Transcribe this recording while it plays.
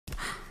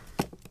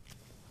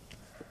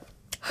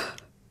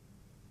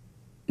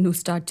నువ్వు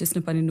స్టార్ట్ చేసిన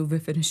పని నువ్వే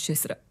ఫినిష్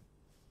చేసిరా.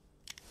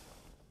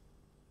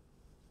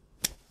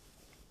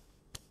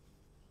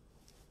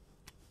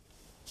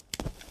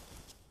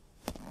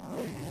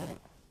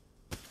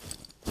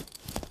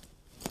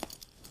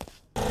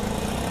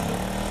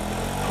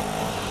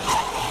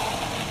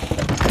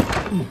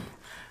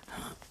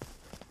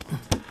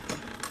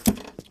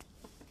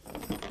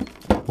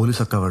 పోలీస్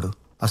అక్కవాడు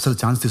అసలు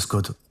ఛాన్స్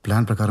తీసుకోవద్దు.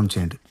 ప్లాన్ ప్రకారం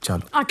చేయండి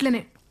చాలు.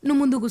 అట్లనే నువ్వు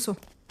ముందు కూర్చో.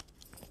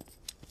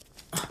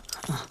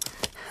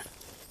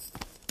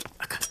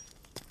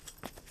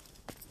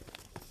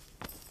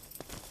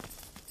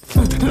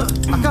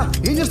 అక్క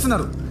ఏం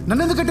చేస్తున్నారు?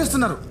 నన్ను ఎందుకు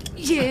కట్టేస్తున్నారు?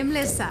 ఏం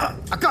లేదు సార్,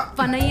 అక్క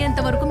పని అయ్యేంత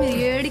వరకు మీరు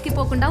ఏడికి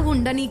పోకుండా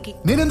ఉండనీకి.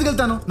 నేను ఎందుకు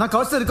వెళ్తాను? నాకు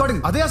కావాల్సిన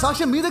రికార్డింగ్ అదే. ఆ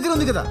సాక్ష్యం మీ దగ్గర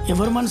ఉంది కదా.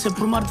 ఎవరు మనసు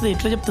ఎప్పుడు మారుతుంది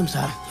ఎట్లా చెప్తాం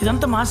సార్?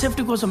 ఇదంతా మా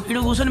సేఫ్టీ కోసం.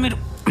 ఇక్కడ కూర్చొని మీరు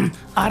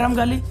ఆరాం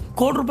గాలి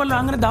 ₹1,00,00,000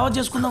 రాగానే దావత్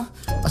చేసుకుందాం.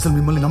 అసలు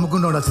మిమ్మల్ని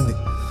నమ్మకుండా ఉండాల్సింది.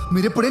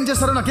 మీరు ఎప్పుడు ఏం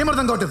చేస్తారో నాకేం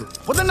అర్థం కావట్లేదు.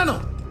 వద్దండి నన్ను,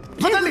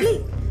 వద్దండి.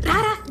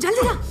 రారా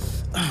జల్దీ రా.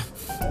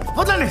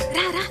 వద్దండి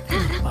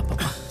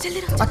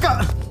అక్క.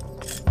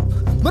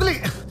 మురళి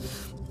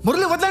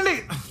మురళి వద్దండి.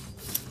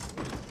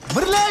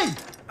 మురళి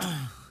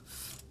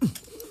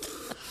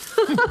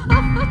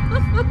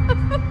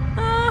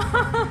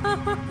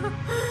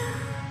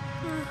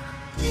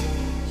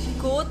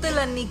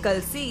కోతలన్నీ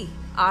కలిసి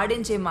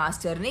ఆడించే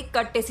మాస్టర్ని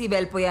కట్టేసి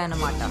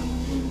వెళ్ళిపోయాయన్నమాట.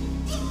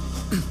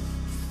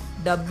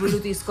 డబ్బులు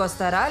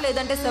తీసుకొస్తారా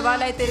లేదంటే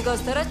సవాలై తిరిగి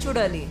వస్తారా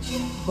చూడాలి.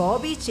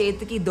 బాబీ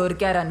చేతికి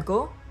దొరికారనుకో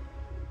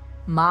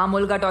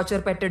మామూలుగా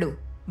టార్చర్ పెట్టడు.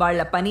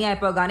 వాళ్ళ పని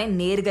అయిపోగానే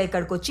నేరుగా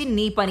ఇక్కడికి వచ్చి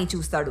నీ పని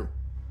చూస్తాడు.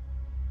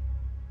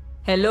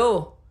 హలో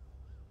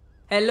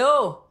హలో,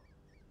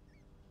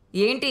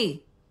 ఏంటి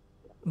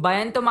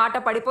భయంతో మాట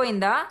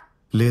పడిపోయిందా?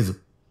 లేదు,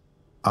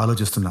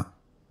 ఆలోచిస్తున్నా.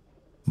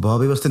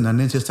 బాబీ వస్తే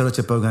నన్నేం చేస్తాడో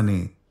చెప్పావు కానీ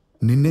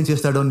నిన్నేం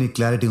చేస్తాడో నీ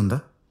క్లారిటీ ఉందా?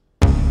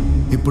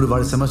 ఇప్పుడు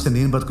వాడి సమస్య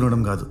నేను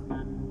బతుకుండడం కాదు,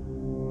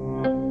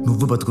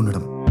 నువ్వు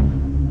బతుకుండడం.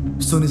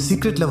 సో నీ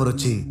సీక్రెట్ లవర్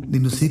వచ్చి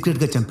నిన్ను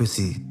సీక్రెట్గా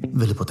చంపేసి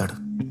వెళ్ళిపోతాడు.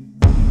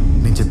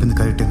 నేను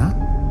చెప్పింది కరెక్టేనా?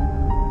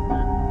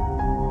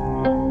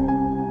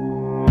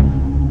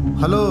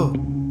 హలో,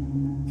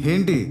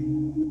 ఏంటి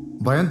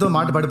భయంతో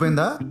మాట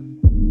పడిపోయిందా?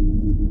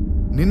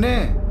 నిన్నే.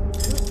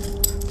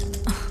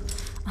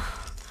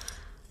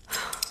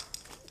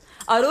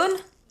 అరుణ్,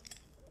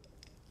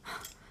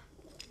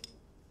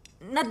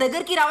 నా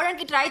దగ్గరికి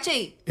రావడానికి ట్రై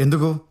చేయి.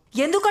 ఎందుకు?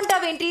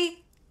 ఎందుకంటావేంటి?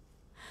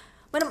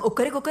 మనం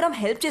ఒకరికొకరం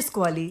హెల్ప్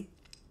చేసుకోవాలి.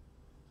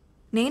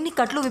 నేను నీ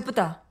కట్లు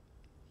విప్పుతా,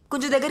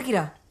 కొంచెం దగ్గరికి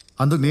రా.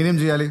 అందుకు నేనేం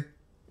చేయాలి?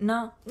 నా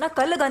నా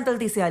కళ్ళ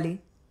గంతలు తీసేయాలి.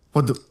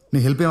 వద్దు,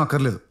 నీ హెల్ప్ ఏం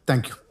అక్కర్లేదు.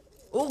 Thank you.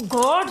 ఓ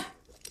గాడ్,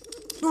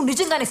 నువ్వు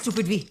నిజంగానే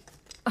స్టూపిడ్వి.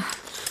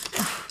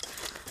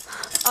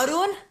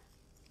 అరుణ్,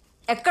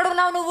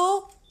 ఎక్కడున్నావు నువ్వు?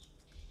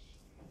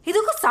 ఇది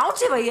ఒక సౌండ్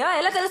చెవయ్యా,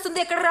 ఎలా తెలుస్తుంది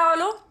ఎక్కడ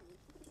రావాలో?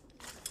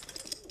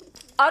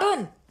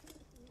 అరుణ్,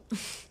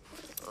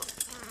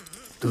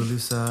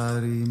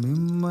 తొలిసారి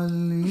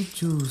మిమ్మల్ని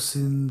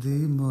చూసింది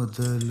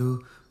మొదలు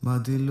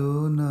మదిలో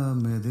నా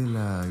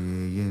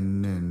మెదిలాయే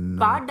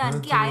ఎన్నెన్నో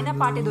పాడడానికి ఆయన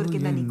పాటే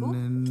దొరికిందా నీకు?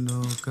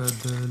 ఎన్నెన్నో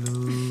కథలు.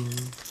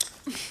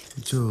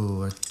 జో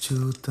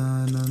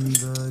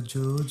అచ్యుతానంద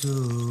జో జో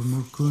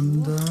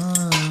ముకుంద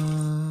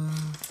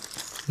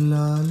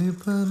లాలి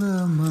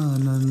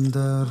పరమానంద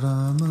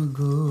రామ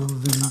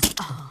గోవింద.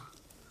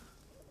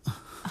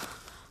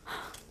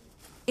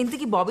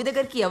 ఇంతకీ బాబీ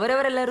దగ్గరికి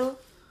ఎవరెవరు వెళ్ళారు?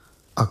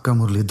 అక్క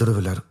మురళి ఇద్దరు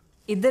వెళ్ళారు.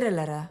 ఇద్దరు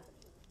వెళ్ళారా?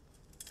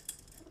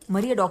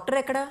 మరి ఆ డాక్టర్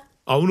ఎక్కడా?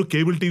 అవును,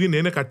 కేబుల్ టీవీ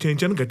నేనే కట్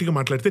చేయించాను. గట్టిగా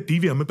మాట్లాడితే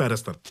టీవీ అమ్మి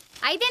పారేస్తాను.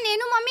 అయితే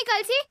నేను మమ్మీ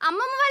కలిసి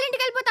అమ్మమ్మ వాళ్ళ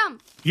ఇంటికి వెళ్ళిపోతాం.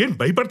 ఏం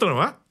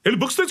భయపడుతున్నావా? వెళ్ళి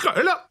బుక్స్ తెచ్చుకో.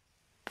 ఎలా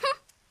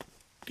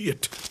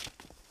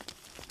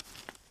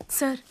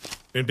సార్,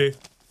 ఏంటి?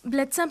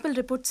 Blood sample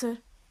report sir.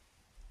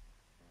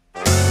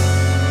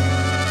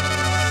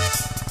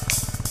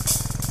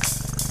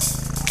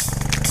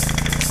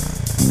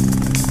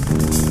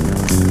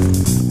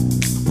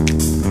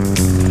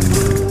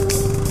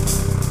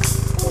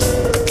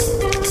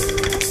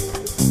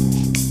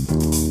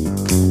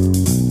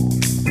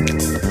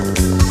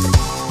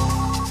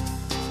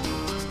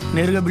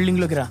 నేరుగా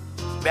బిల్డింగ్లోకి రా.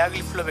 బ్యాగ్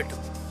లిఫ్ట్లో పెట్టు.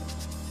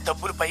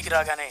 డబ్బులు పైకి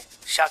రాగానే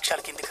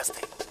సాక్ష్యాలు కిందికి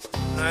వస్తాయి.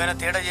 నువ్వేమైనా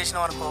తేడా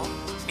చేసినావు అనుకో,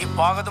 నీ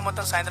బాగదు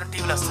మొత్తం సాయంత్రం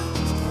టీవీలో వస్తుంది.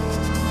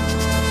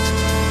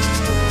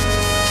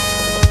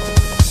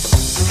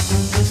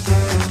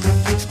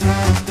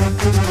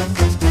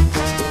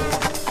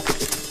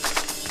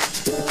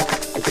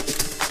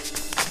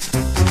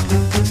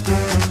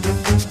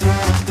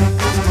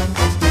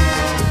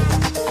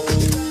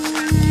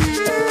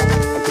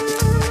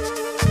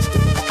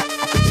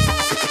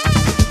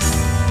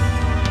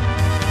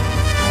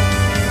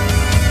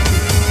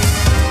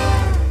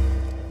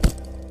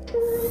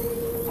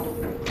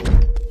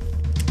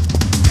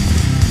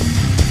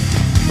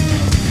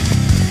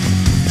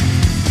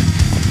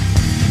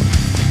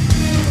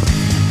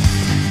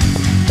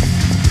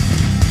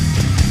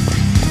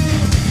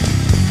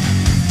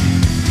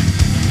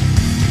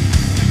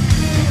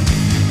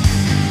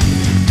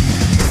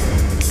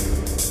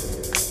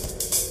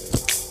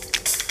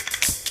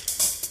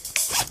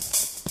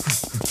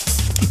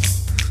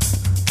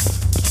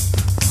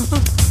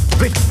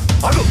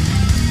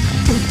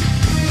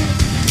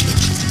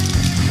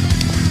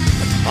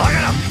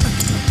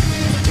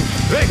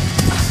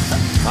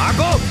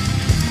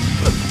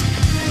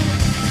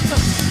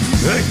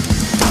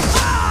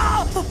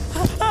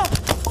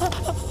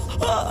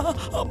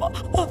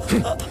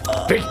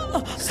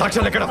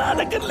 సాక్ష్యాలు ఎక్కడ? నా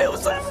దగ్గర లేవు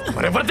సార్.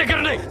 మరెవరి దగ్గర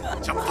ఉన్నాయి?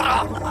 చెప్పరా.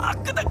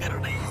 అక్క దగ్గర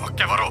ఉన్నాయి.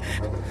 ఎవరు?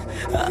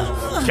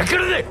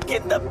 ఎక్కడుంది?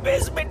 కింద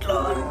బేస్మెంట్ లో.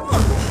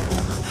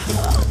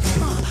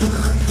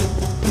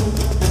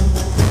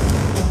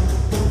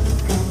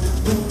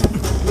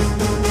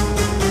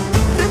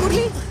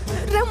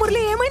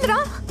 మురళి ఏమైందిరా?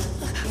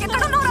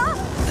 ఎక్కడ ఉన్నావురా?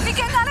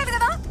 నీకేం కాలేదు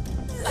కదా?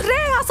 రే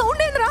ఆ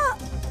సౌండ్ ఏందిరా?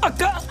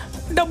 అక్క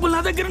డబ్బులు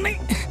నా దగ్గర ఉన్నాయి.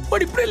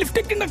 వాడు ఇప్పుడే లిఫ్ట్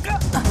ఎక్కిండి అక్క.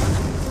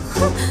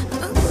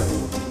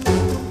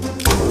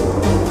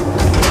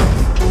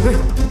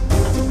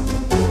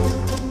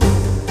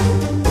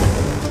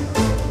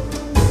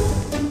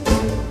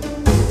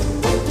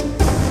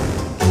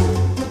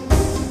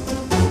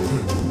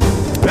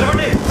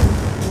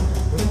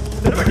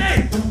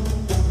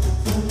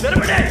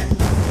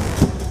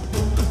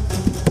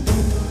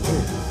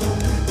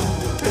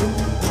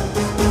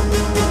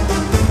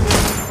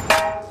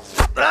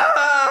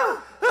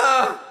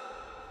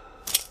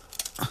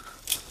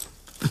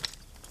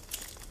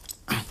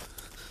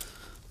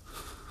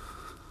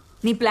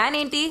 నీ ప్లాన్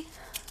ఏంటి?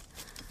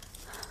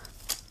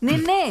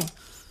 నిన్నే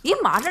ఏం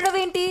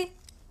మాట్లాడవేంటి?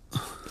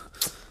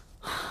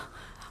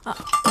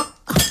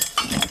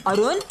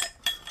 అరుణ్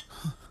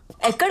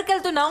ఎక్కడికి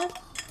వెళ్తున్నావు?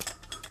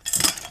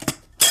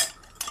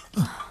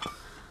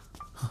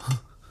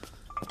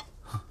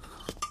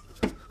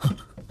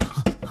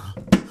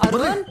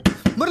 అరుణ్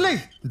మురళి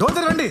డోర్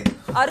తెరవండి.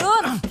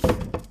 అరుణ్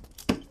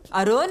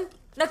అరుణ్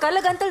నా కళ్ళ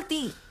గంతలు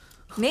తీ.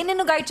 నేను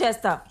నిన్ను గైడ్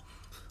చేస్తా.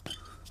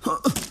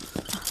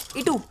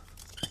 ఇటు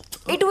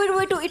ఇటు ఇటు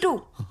ఇటు ఇటు.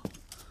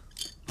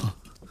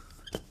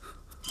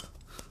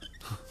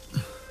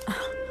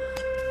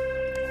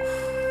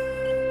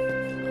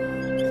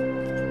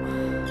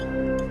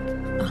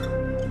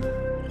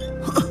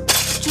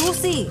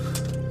 చూసి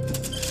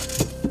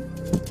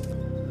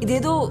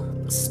ఇదేదో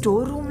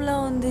స్టోర్ రూమ్ లా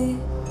ఉంది.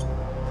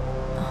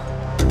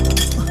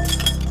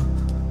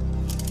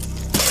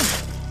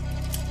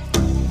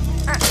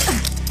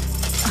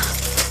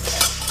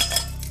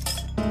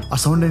 ఆ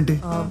సౌండ్ ఏంటి?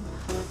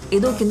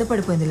 ఏదో కింద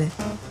పడిపోయిందిలే.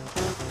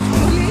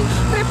 మురళి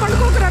రేపు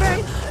పడుకోకరా.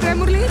 రే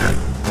మురళి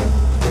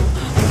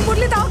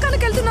మురళి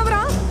దవాఖానకి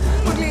వెళ్తున్నావురా?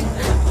 మురళి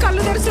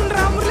కళ్ళు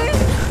తెరుస్తుండ్రా మురళి.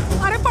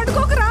 అరే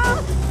పడుకోకరా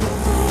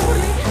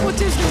మురళి.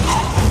 వచ్చేసి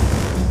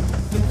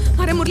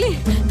అరే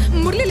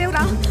మురళి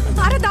లేవురా.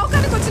 అరే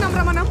దవాఖానకి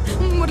వచ్చినాంరా మనం.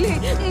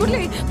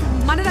 మురళి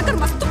మన దగ్గర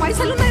మస్తు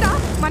పైసలు ఉన్నాయిరా.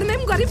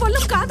 మనమేం గరీబ్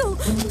వాళ్ళం కాదు.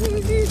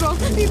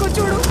 ఇగో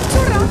చూడరా.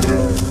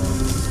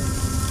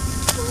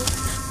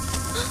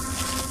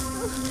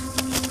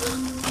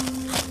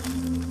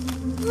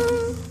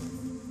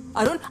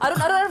 అరుణ్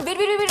అరుణ్ అరుణ్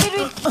వెయిట్.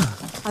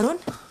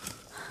 అరుణ్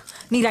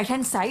నీ రైట్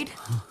హ్యాండ్ సైడ్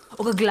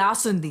ఒక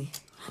గ్లాస్ ఉంది.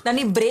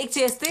 దాన్ని బ్రేక్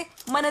చేస్తే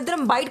మన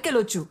ఇద్దరం బయటకు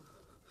వెళ్ళొచ్చు.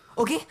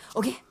 Okay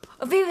okay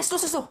okay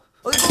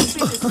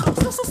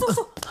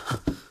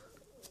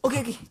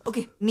okay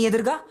okay. నీ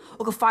ఎదురుగా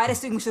ఒక ఫైర్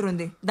ఎక్స్టింగ్విషర్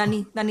ఉంది.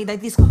 దాన్ని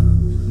తీసుకో.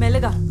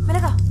 మెల్లగా.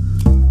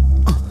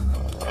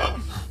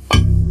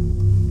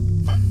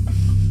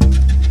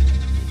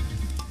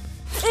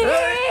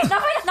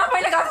 నా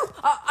పైన కాదు,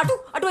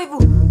 అటువైపు.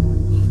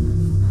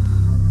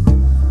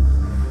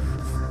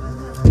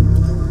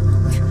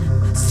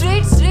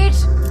 స్ట్రైట్.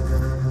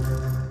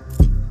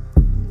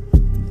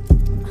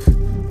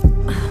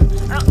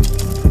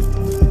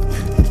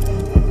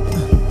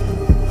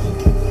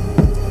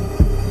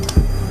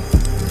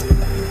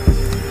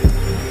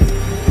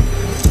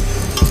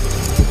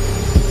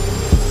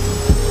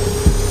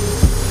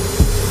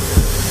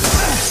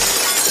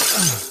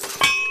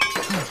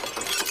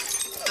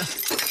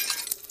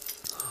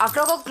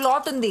 అక్కడ ఒక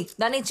క్లాత్ ఉంది.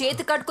 దాన్ని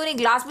చేతి కట్టుకుని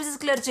గ్లాస్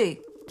పీసెస్ క్లియర్ చేయి.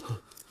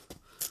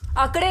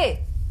 అక్కడే.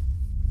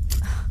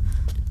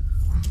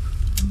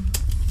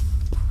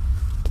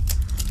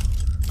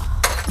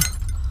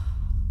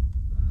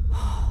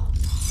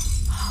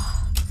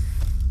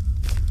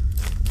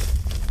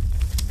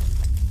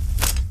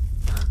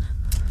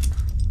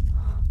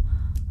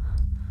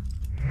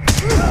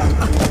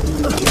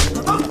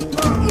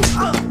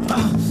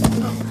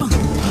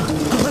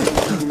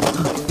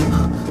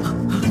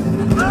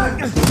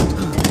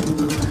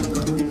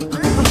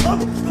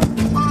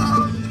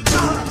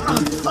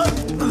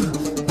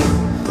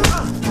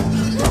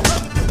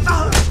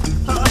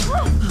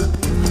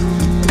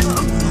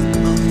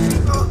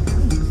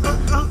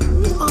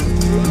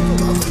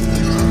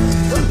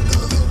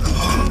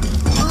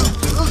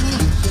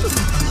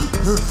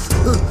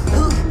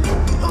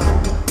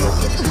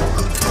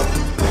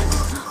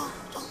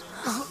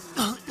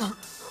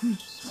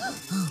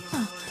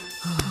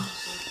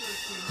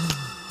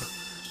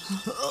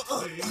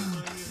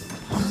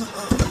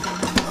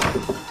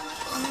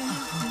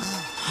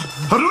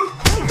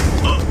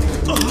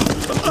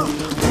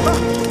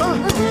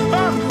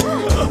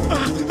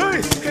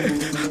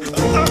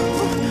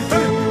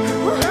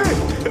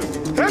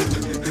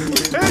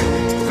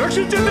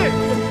 రక్షించండి.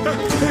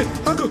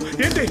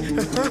 ఏంటి?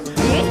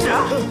 ఏంట్రా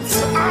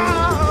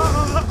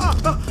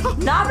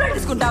నా బ్లడ్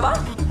తీసుకుంటావా?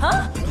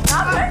 నా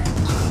బ్లడ్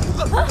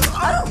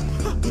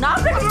నా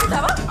బ్లడ్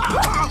తీసుకుంటావా?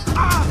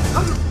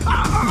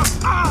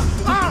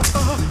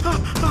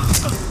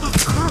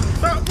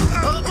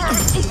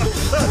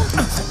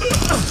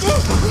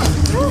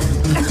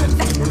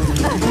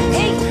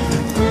 ఏయ్,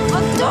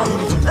 వద్దు.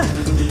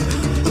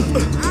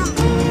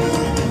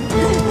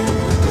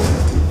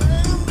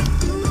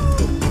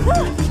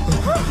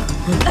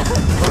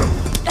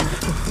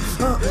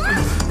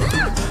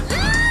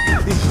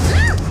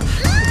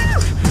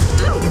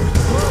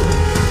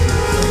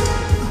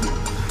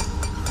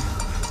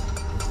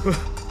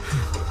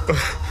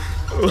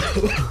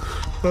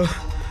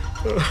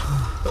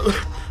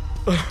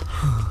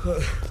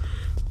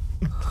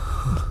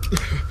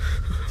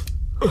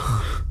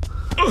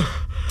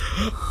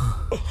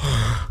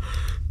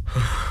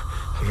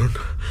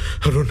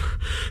 అరుణ్,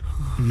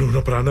 నువ్వు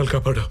నా ప్రాణాలు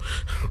కాపాడు.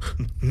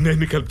 నేను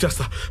నీకు హెల్ప్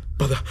చేస్తా.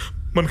 పద,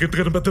 మనకి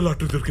ఎంతకన్నా పెద్ద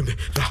లాటరీ దొరికింది.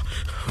 రా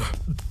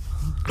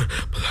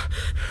పద.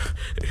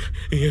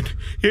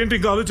 ఏంటి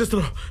ఇంకా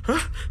ఆలోచిస్తున్నావు?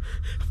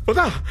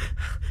 పదా.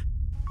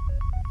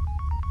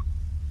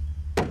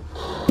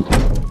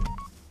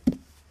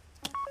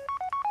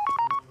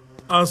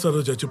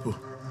 సరోజ చెప్పు.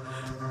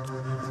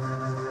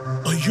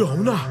 అయ్యో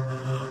అవునా,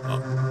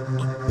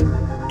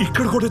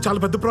 ఇక్కడ కూడా చాలా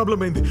పెద్ద ప్రాబ్లం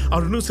అయింది.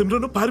 అరుణ్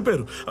సిమ్రన్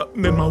పారిపోయారు.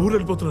 నేను మా ఊరు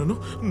వెళ్ళిపోతున్నాను,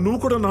 నువ్వు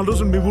కూడా 4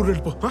 రోజులు మీ ఊరు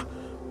వెళ్ళిపో.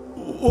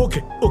 Okay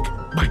okay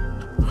bye.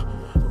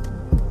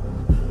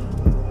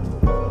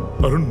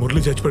 Arun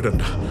Murali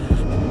చచ్చిపోయాడంట.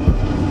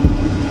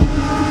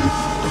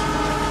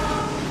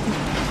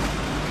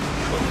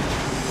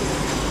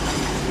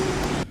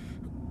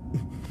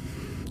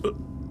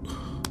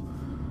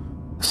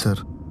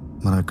 Sir,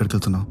 మనం ఎక్కడికి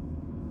వెళ్తున్నాం?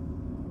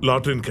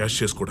 లాటరీని క్యాష్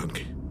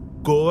చేసుకోవడానికి.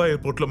 గోవా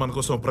ఎయిర్పోర్ట్లో మన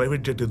కోసం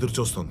ప్రైవేట్ జెట్ ఎదురు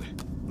చూస్తుంది.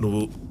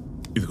 నువ్వు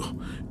ఇదిగో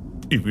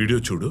ఈ వీడియో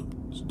చూడు,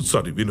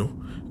 సారీ విను,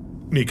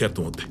 నీకు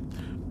అర్థం అవుద్ది.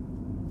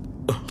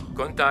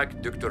 Contact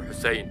Dr.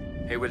 Hussein.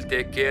 He will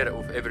take care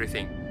of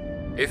everything.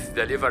 If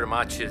the liver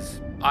matches,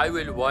 I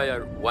will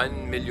wire $1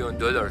 million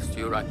to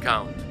your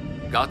account.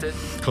 Got it?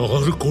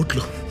 6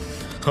 కోట్లు,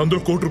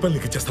 అందులో ₹1 కోటి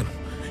నీకు ఇచ్చేస్తాను.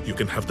 You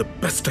can have the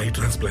best I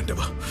transplant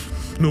ever.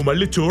 నువ్వు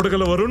మళ్ళీ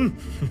చూడగలవు వరుణ్.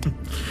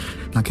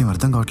 నాకేం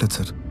అర్థం కావట్లేదు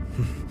సార్.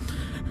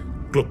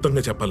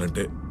 క్లుప్తంగా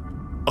చెప్పాలంటే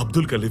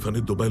అబ్దుల్ ఖలీఫ్ అని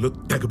దుబాయ్లో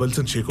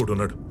తెగబల్సన్ షేక్ ఒకడు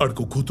ఉన్నాడు.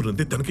 ఆడికి కూతురు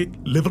ఉంది, తనకి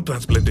లివర్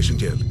ట్రాన్స్ప్లాంటేషన్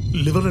చేయాలి.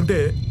 లివర్ అంటే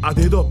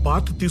అదేదో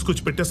పార్ట్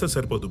తీసుకొచ్చి పెట్టేస్తే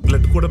సరిపోదు,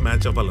 బ్లడ్ కూడా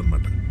మ్యాచ్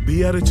అవ్వాలన్నమాట.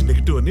 BRH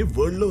నెగిటివ్ అని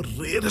వరల్డ్ లో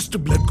రేరెస్ట్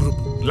బ్లడ్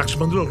గ్రూప్. 1,00,000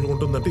 మందిలో ఒకటి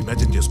ఉంటుందంటే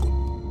ఇమాజిన్ చేసుకో.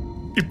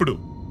 ఇప్పుడు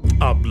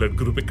ఆ బ్లడ్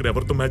గ్రూప్ ఇక్కడ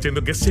ఎవరితో మ్యాచ్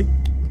అయిందో గెస్ చేయి.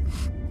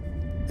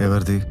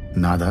 ఎవరిది?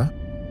 నాదా?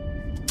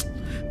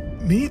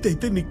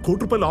 నీదైతే నీకు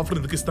 ₹1 కోటి ఆఫర్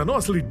ఎందుకు ఇస్తానో,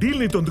 అసలు ఈ డీల్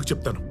నీతో ఎందుకు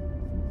చెప్తాను.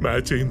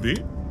 మ్యాచ్ అయింది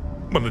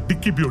మన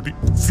డిక్కీ బ్యూటీ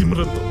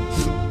సిమ్రన్తో.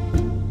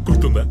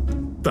 గుర్తుందా?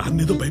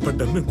 దాన్ని ఏదో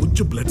భయపడ్డాను. నేను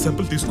కొంచెం బ్లడ్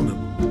శాంపిల్ తీసుకున్నాను.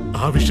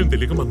 ఆ విషయం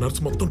తెలియక మన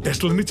నర్స్ మొత్తం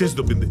టెస్ట్లన్నీ చేసి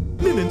దొబ్బింది.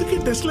 నేను ఎందుకు ఈ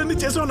టెస్ట్లన్నీ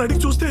చేసామని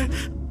అడిగి చూస్తే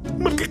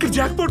మనకి ఇక్కడ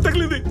జాక్ పాట్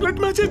తగిలింది. బ్లడ్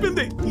మ్యాచ్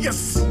అయిపోయింది.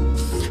 ఎస్,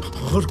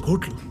 6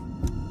 కోట్లు.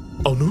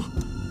 అవును,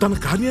 తన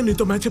కార్యం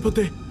నీతో మ్యాచ్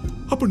అయిపోతే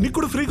అప్పుడు నీకు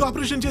కూడా ఫ్రీగా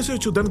ఆపరేషన్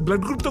చేసేయచ్చు. దానికి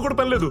బ్లడ్ గ్రూప్ తో కూడా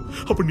పని లేదు.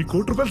 అప్పుడు నీ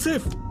 ₹1 కోటి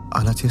సేఫ్.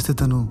 అలా చేస్తే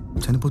తను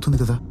చనిపోతుంది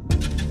కదా?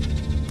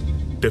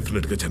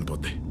 డెఫినెట్ గా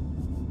చనిపోద్ది.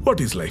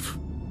 What is life?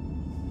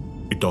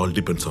 It all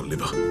depends on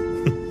liver.